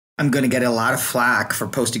I'm going to get a lot of flack for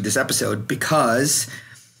posting this episode because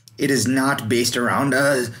it is not based around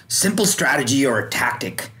a simple strategy or a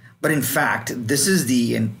tactic. But in fact, this is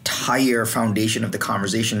the entire foundation of the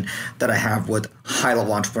conversation that I have with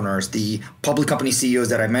high-level entrepreneurs, the public company CEOs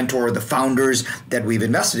that I mentor, the founders that we've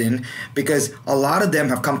invested in, because a lot of them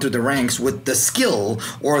have come through the ranks with the skill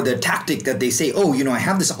or the tactic that they say, oh, I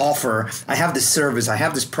have this offer, I have this service, I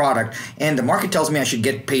have this product, and the market tells me I should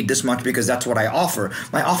get paid this much because that's what I offer.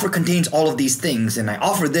 My offer contains all of these things, and I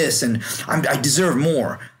offer this, and I deserve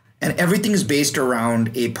more. And everything is based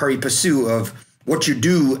around a pari passu of what you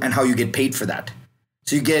do and how you get paid for that.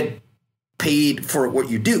 So you get paid for what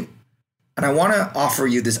you do. And I want to offer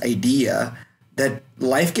you this idea that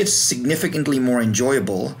life gets significantly more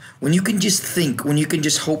enjoyable when you can just think, when you can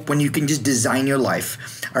just hope, when you can just design your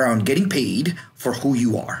life around getting paid for who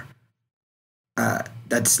you are.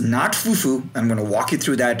 That's not foo-foo. I'm going to walk you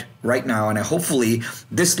through that right now. And hopefully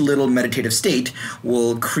this little meditative state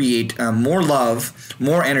will create more love,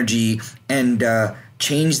 more energy, and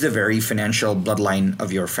change the very financial bloodline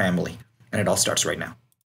of your family. And it all starts right now.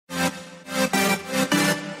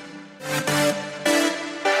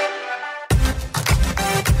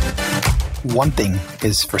 One thing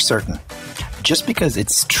is for certain. Just because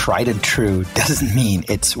it's tried and true doesn't mean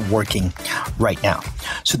it's working right now.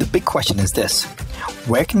 So the big question is this: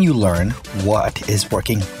 where can you learn what is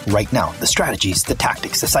working right now? The strategies, the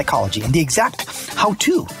tactics, the psychology, and the exact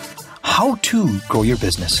how-to. How to grow your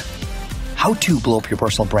business. How to blow up your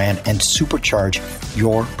personal brand and supercharge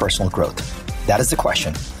your personal growth. That is the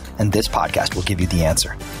question, and this podcast will give you the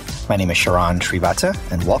answer. My name is Sharran Srivatsaa,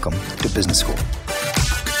 and welcome to Business School.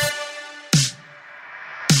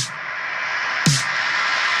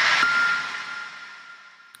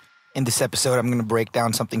 In this episode, I'm going to break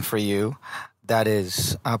down something for you that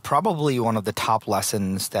is probably one of the top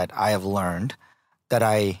lessons that I have learned that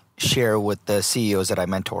I share with the CEOs that I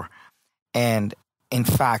mentor. And in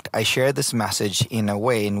fact, I share this message in a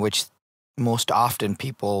way in which most often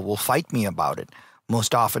people will fight me about it.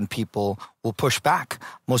 Most often people will push back.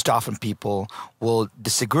 Most often people will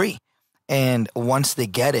disagree. And once they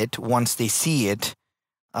get it, once they see it,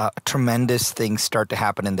 tremendous things start to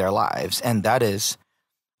happen in their lives. And that is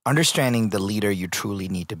understanding the leader you truly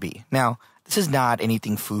need to be. Now, this is not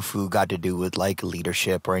anything foo-foo got to do with like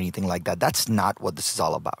leadership or anything like that. That's not what this is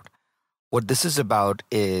all about. What this is about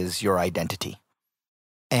is your identity.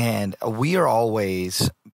 And we always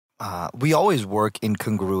work in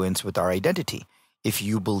congruence with our identity. If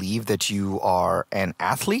you believe that you are an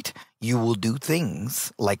athlete, you will do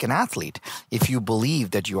things like an athlete. If you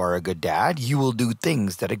believe that you are a good dad, you will do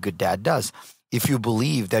things that a good dad does. If you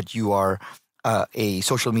believe that you are a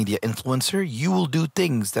social media influencer, you will do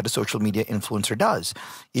things that a social media influencer does.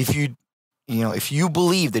 If you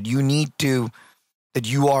believe that that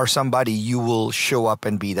you are somebody, you will show up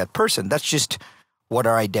and be that person. That's just what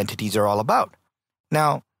our identities are all about.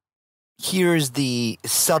 Now, here's the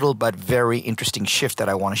subtle but very interesting shift that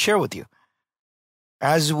I want to share with you.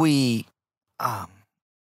 As we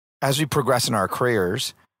progress in our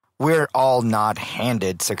careers, we're all not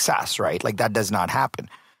handed success, right? Like that does not happen.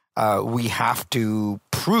 We have to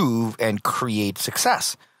prove and create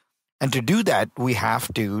success. And to do that, we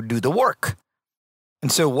have to do the work. And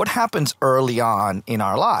so what happens early on in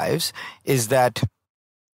our lives is that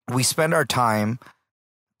we spend our time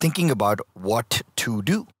thinking about what to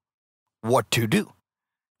do.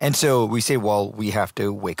 And so we say, well, we have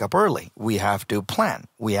to wake up early. We have to plan.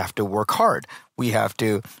 We have to work hard. We have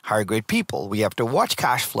to hire great people. We have to watch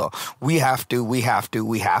cash flow. We have to.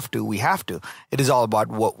 It is all about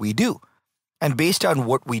what we do. And based on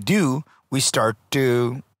what we do, we start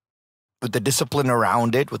to, with the discipline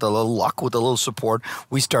around it, with a little luck, with a little support,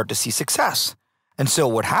 we start to see success. And so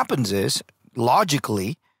what happens is,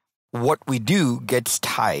 logically, what we do gets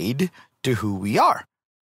tied to who we are,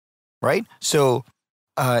 right? So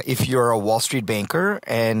if you're a Wall Street banker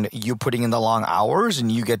and you're putting in the long hours and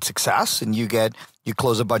you get success and you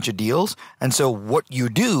close a bunch of deals. And so what you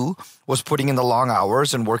do was putting in the long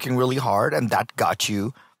hours and working really hard, and that got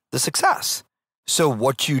you the success. So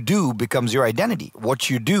what you do becomes your identity. What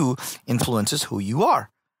you do influences who you are.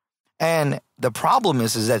 And the problem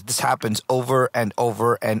is that this happens over and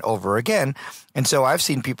over and over again. And so I've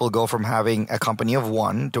seen people go from having a company of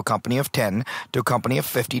 1 to a company of 10 to a company of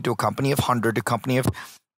 50 to a company of 100 to a company of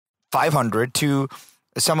 500 to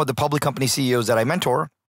some of the public company CEOs that I mentor,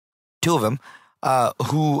 2 of them,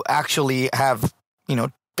 who actually have,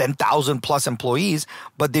 10,000 plus employees,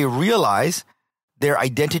 but they realize their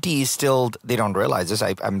identity is still, they don't realize this.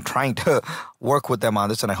 I'm trying to work with them on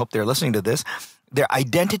this, and I hope they're listening to this. Their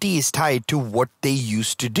identity is tied to what they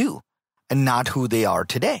used to do and not who they are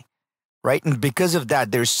today. right? And because of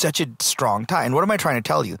that, there's such a strong tie. And what am I trying to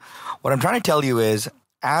tell you? What I'm trying to tell you is,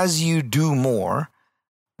 as you do more,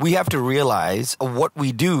 we have to realize what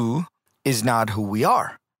we do is not who we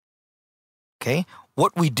are. Okay?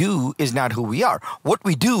 What we do is not who we are. What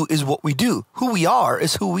we do is what we do. Who we are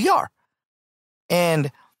is who we are.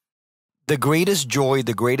 And the greatest joy,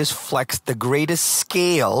 the greatest flex, the greatest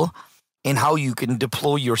scale in how you can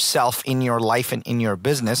deploy yourself in your life and in your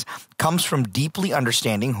business comes from deeply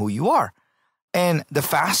understanding who you are. And the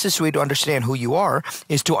fastest way to understand who you are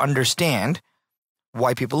is to understand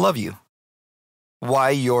why people love you,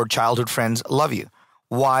 why your childhood friends love you,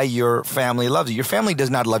 why your family loves you. Your family does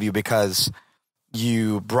not love you because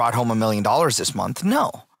you brought home $1 million this month.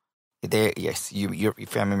 No. Yes, your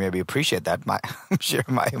family maybe appreciate that. I'm sure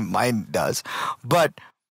mine does. But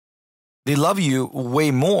they love you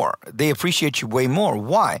way more. They appreciate you way more.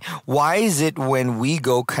 Why? Why is it when we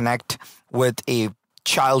go connect with a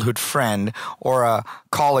childhood friend or a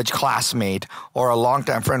college classmate or a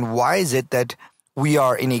longtime friend, why is it that we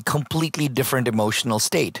are in a completely different emotional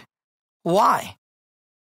state? Why?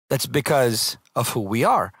 That's because of who we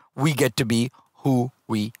are. We get to be who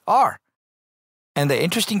we are. And the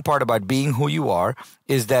interesting part about being who you are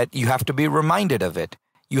is that you have to be reminded of it.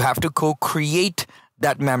 You have to co-create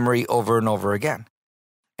that memory over and over again.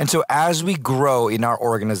 And so as we grow in our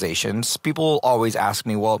organizations, people will always ask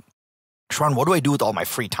me, well, Sharran, what do I do with all my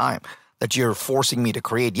free time that you're forcing me to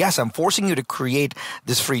create? Yes, I'm forcing you to create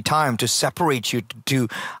this free time to separate you, to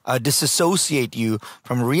disassociate you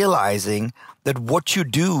from realizing that what you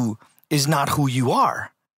do is not who you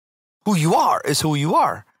are. Who you are is who you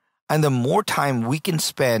are. And the more time we can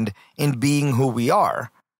spend in being who we are,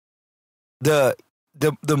 the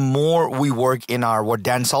more we work in our, what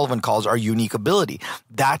Dan Sullivan calls our unique ability,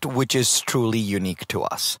 that which is truly unique to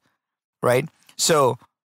us, right? So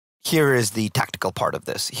here is the tactical part of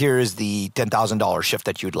this. Here is the $10,000 shift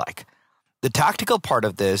that you'd like. The tactical part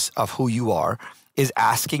of this, of who you are, is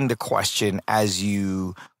asking the question as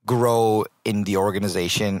you grow in the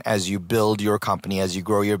organization, as you build your company, as you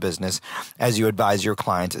grow your business, as you advise your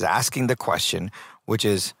clients, is asking the question, which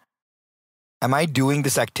is, am I doing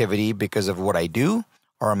this activity because of what I do,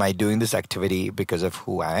 or am I doing this activity because of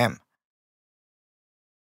who I am?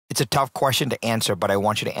 It's a tough question to answer, but I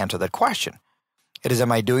want you to answer that question. It is,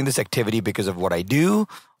 am I doing this activity because of what I do,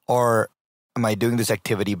 or am I doing this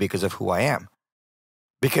activity because of who I am?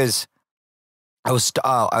 Because I was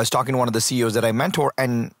talking to one of the CEOs that I mentor,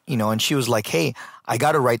 and she was like, "Hey, I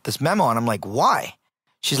got to write this memo," and I'm like, "Why?"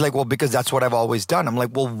 She's like, "Well, because that's what I've always done." I'm like,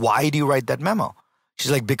 "Well, why do you write that memo?" She's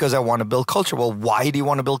like, "Because I want to build culture." Well, why do you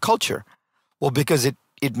want to build culture? Well, because it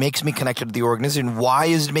makes me connected to the organization. Why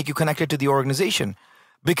does it make you connected to the organization?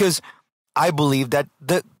 Because I believe that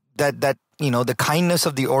the kindness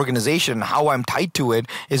of the organization, how I'm tied to it,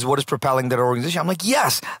 is what is propelling that organization. I'm like,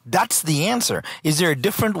 yes, that's the answer. Is there a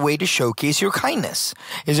different way to showcase your kindness?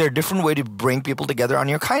 Is there a different way to bring people together on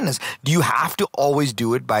your kindness? Do you have to always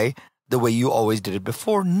do it by the way you always did it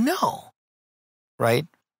before? No. Right?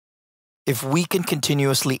 If we can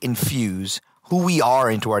continuously infuse who we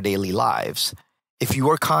are into our daily lives, if you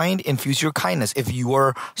are kind, infuse your kindness. If you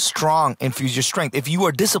are strong, infuse your strength. If you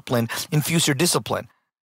are disciplined, infuse your discipline.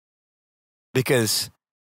 Because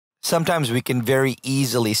sometimes we can very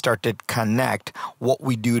easily start to connect what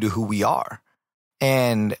we do to who we are.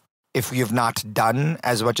 And if you have not done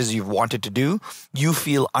as much as you've wanted to do, you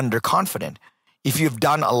feel underconfident. If you've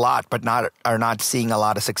done a lot but are not seeing a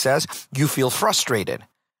lot of success, you feel frustrated.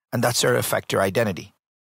 And that's going to affect your identity.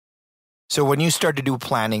 So when you start to do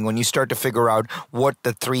planning, when you start to figure out what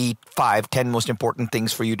the 3, 5, 10 most important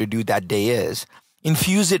things for you to do that day is,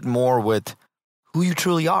 infuse it more with who you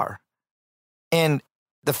truly are. And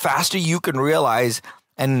the faster you can realize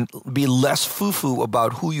and be less foo-foo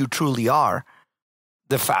about who you truly are,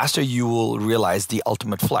 the faster you will realize the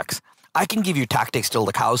ultimate flex. I can give you tactics till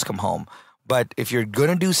the cows come home, but if you're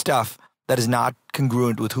going to do stuff that is not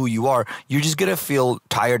congruent with who you are, you're just going to feel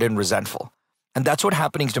tired and resentful. And that's what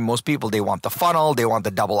happens to most people. They want the funnel, they want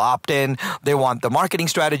the double opt-in, they want the marketing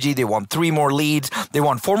strategy, they want 3 more leads, they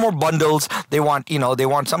want 4 more bundles, they want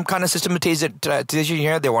some kind of systematization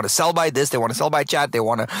here, they want to sell by this, they want to sell by chat, they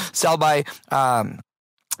want to sell by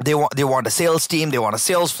they want a sales team, they want a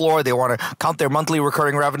sales floor, they want to count their monthly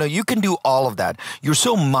recurring revenue. You can do all of that. You're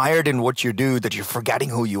so mired in what you do that you're forgetting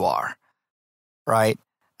who you are, right?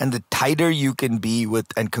 And the tighter you can be with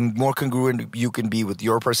and more congruent you can be with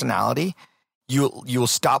your personality, you'll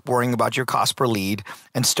stop worrying about your cost per lead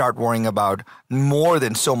and start worrying about more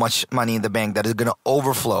than so much money in the bank that is going to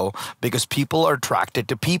overflow, because people are attracted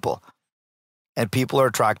to people. And people are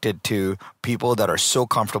attracted to people that are so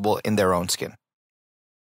comfortable in their own skin.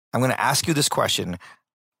 I'm going to ask you this question.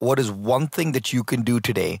 What is one thing that you can do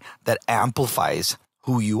today that amplifies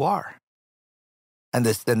who you are? And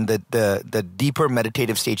then the deeper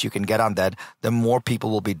meditative state you can get on that, the more people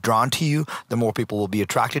will be drawn to you, the more people will be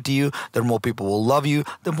attracted to you, the more people will love you,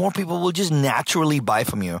 the more people will just naturally buy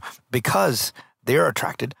from you because they're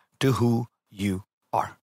attracted to who you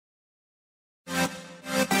are.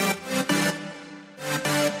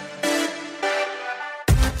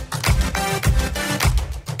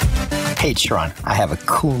 Hey, it's Sharran. I have a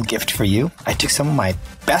cool gift for you. I took some of my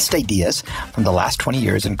best ideas from the last 20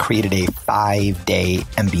 years and created a 5-day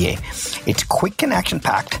MBA. It's quick and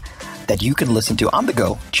action-packed that you can listen to on the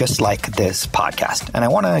go, just like this podcast. And I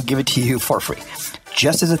want to give it to you for free,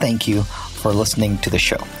 just as a thank you for listening to the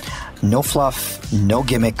show. No fluff, no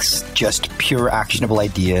gimmicks, just pure actionable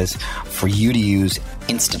ideas for you to use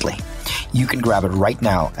instantly. You can grab it right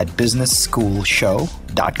now at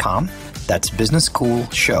businessschoolshow.com. That's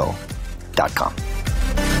businessschoolshow.com.